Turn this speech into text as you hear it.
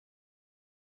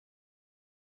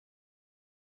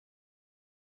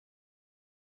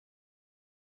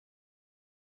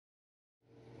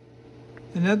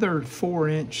Another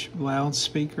 4-inch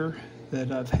loudspeaker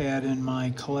that I've had in my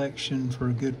collection for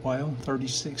a good while,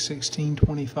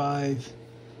 361625.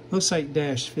 Looks like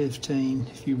 -15.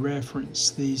 If you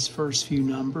reference these first few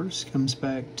numbers, comes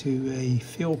back to a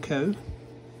Philco.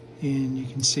 And you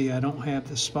can see I don't have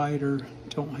the spider,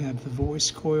 don't have the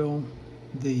voice coil,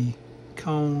 the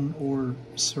cone, or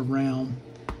surround.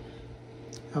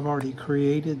 I've already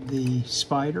created the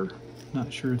spider,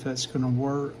 not sure if that's going to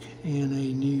work, and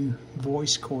a new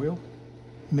voice coil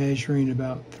measuring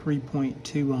about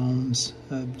 3.2 ohms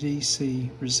of DC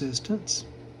resistance.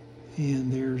 And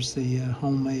there's the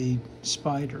homemade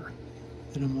spider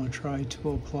that I'm going to try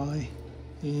to apply.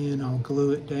 And I'll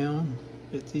glue it down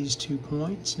at these 2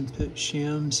 points and put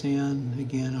shims in.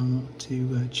 Again, I want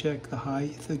to check the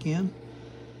height again.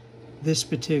 This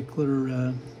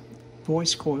particular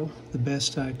voice coil, the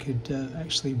best I could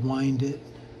actually wind it,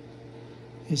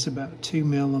 is about 2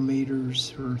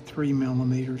 millimeters or 3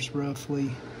 millimeters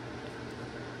roughly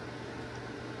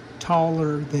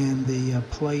taller than the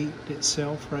plate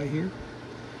itself right here.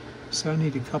 So I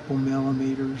need a couple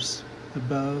millimeters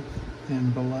above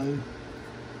and below.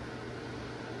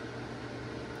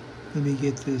 Let me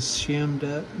get this shimmed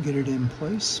up, get it in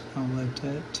place. I'll let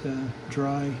that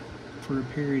dry for a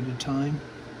period of time.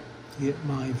 Get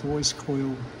my voice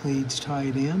coil leads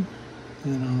tied in.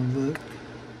 Then I'll look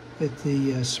at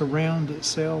the surround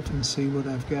itself and see what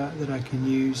I've got that I can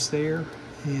use there,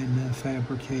 and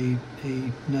fabricate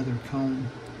another cone.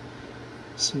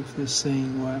 See if this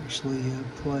thing will actually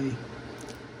play.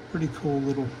 Pretty cool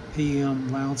little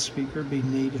PM loudspeaker. Be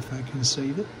neat if I can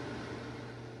save it.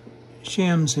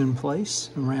 Shims in place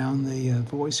around the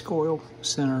voice coil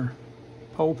center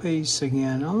pole piece.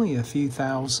 Again, only a few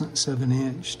thousandths of an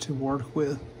inch to work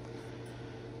with.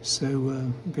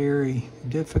 So very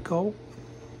difficult,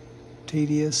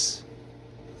 tedious,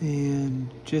 and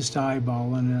just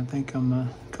eyeballing it. I think I'm a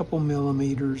couple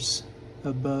millimeters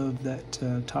above that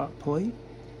top plate.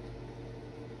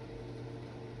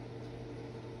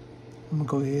 I'm going to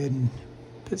go ahead and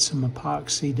put some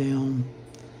epoxy down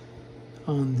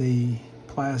on the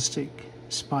plastic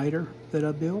spider that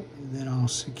I built. And then I'll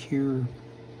secure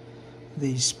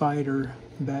the spider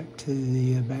back to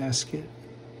the basket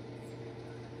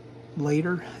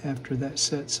later after that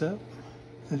sets up.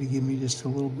 That'll give me just a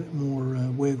little bit more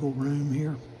wiggle room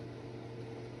here.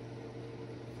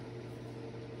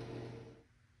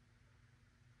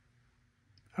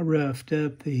 I roughed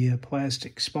up the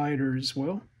plastic spider as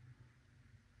well.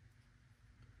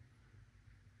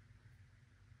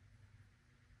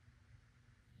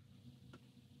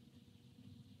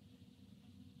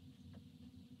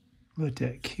 Let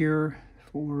that cure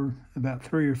for about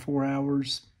 3 or 4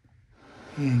 hours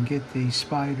and get the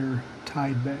spider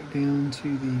tied back down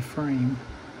to the frame.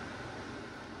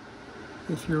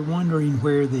 If you're wondering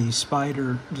where the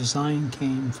spider design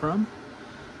came from,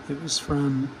 it was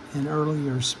from an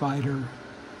earlier spider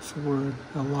for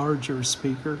a larger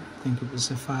speaker. I think it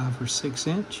was a 5 or 6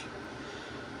 inch.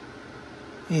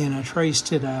 And I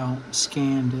traced it out,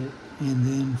 scanned it, and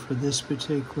then for this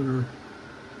particular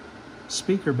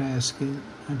speaker basket,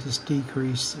 I just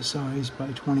decreased the size by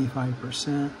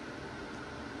 25%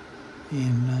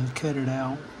 and cut it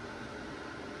out.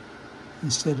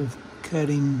 Instead of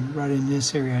cutting right in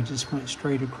this area, I just went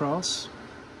straight across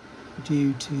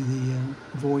due to the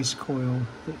voice coil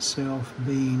itself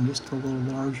being just a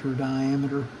little larger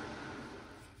diameter.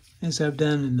 As I've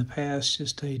done in the past,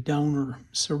 just a donor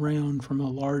surround from a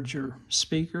larger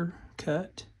speaker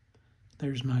cut.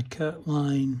 There's my cut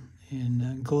line,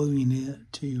 and gluing it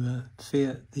to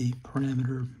fit the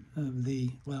perimeter of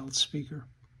the loudspeaker.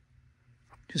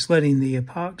 Just letting the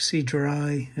epoxy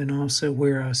dry, and also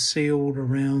where I sealed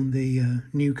around the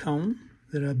new cone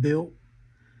that I built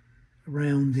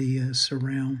around the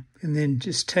surround. And then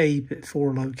just tape at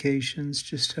 4 locations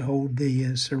just to hold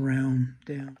the surround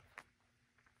down.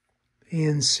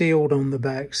 And sealed on the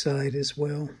back side as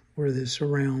well, where the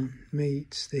surround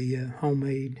meets the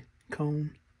homemade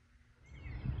cone.